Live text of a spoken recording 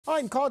All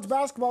right, in college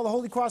basketball, the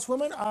Holy Cross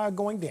women are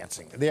going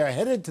dancing. They are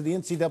headed to the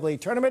NCAA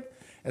Tournament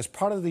as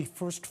part of the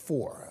first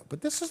four.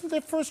 But this isn't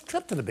their first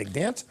trip to the big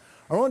dance.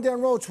 Our own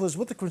Roche was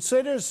with the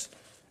Crusaders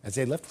as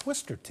they left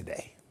Worcester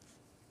today.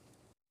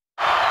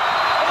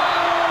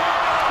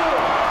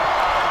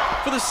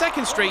 For the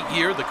second straight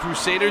year, the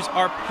Crusaders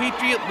are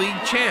Patriot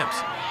League champs,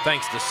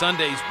 thanks to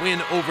Sunday's win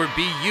over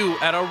BU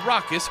at a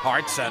raucous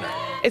Hart Center.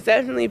 It's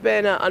definitely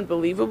been an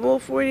unbelievable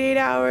 48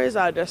 hours,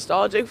 a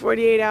nostalgic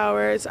 48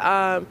 hours,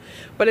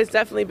 but it's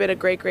definitely been a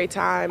great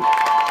time.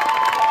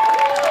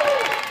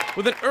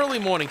 With an early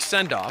morning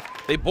send-off,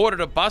 they boarded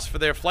a bus for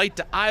their flight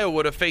to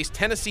Iowa to face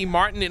Tennessee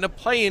Martin in a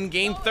play-in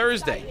game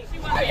Thursday.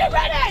 Are you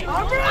ready?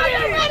 Are you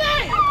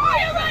ready? Are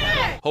you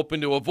ready? Hoping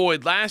to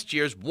avoid last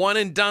year's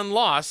one-and-done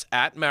loss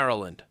at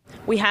Maryland.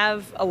 We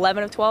have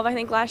 11 of 12, I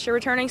think, last year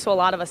returning, so a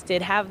lot of us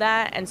did have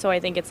that, and so I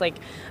think it's like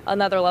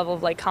another level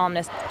of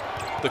calmness.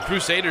 The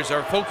Crusaders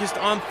are focused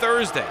on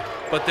Thursday,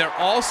 but they're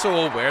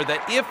also aware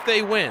that if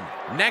they win,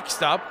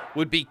 next up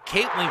would be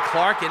Caitlin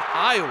Clark in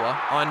Iowa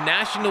on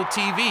national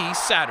TV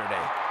Saturday.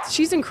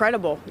 She's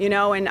incredible, you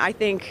know, and I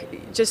think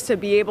just to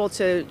be able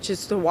to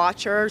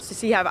watch her, to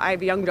see how I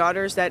have young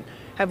daughters that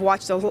have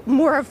watched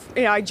more of,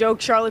 I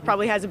joke Charlotte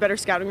probably has a better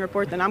scouting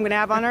report than I'm going to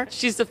have on her.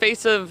 She's the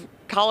face of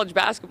college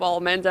basketball,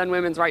 men's and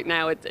women's right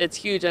now. It's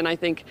huge, and I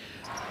think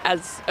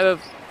as a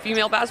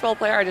female basketball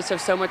player, I just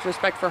have so much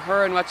respect for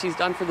her and what she's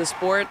done for the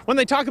sport. When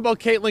they talk about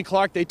Caitlin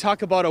Clark, they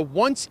talk about a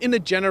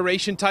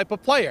once-in-a-generation type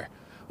of player.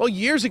 Well,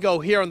 years ago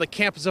here on the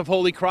campus of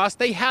Holy Cross,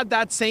 they had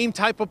that same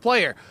type of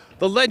player.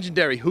 The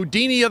legendary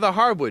Houdini of the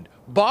Hardwood,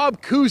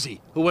 Bob Cousy,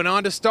 who went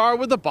on to star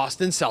with the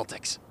Boston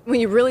Celtics. When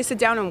you really sit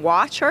down and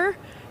watch her,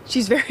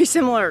 she's very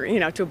similar,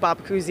 to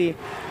Bob Cousy,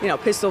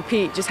 Pistol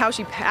Pete, just how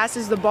she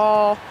passes the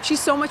ball.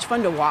 She's so much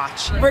fun to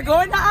watch. We're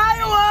going to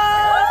Iowa!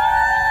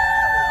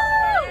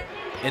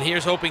 And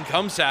here's hoping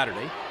come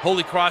Saturday,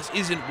 Holy Cross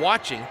isn't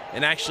watching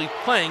and actually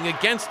playing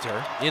against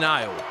her in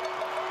Iowa.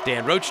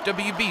 Dan Roche,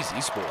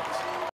 WBZ Sports.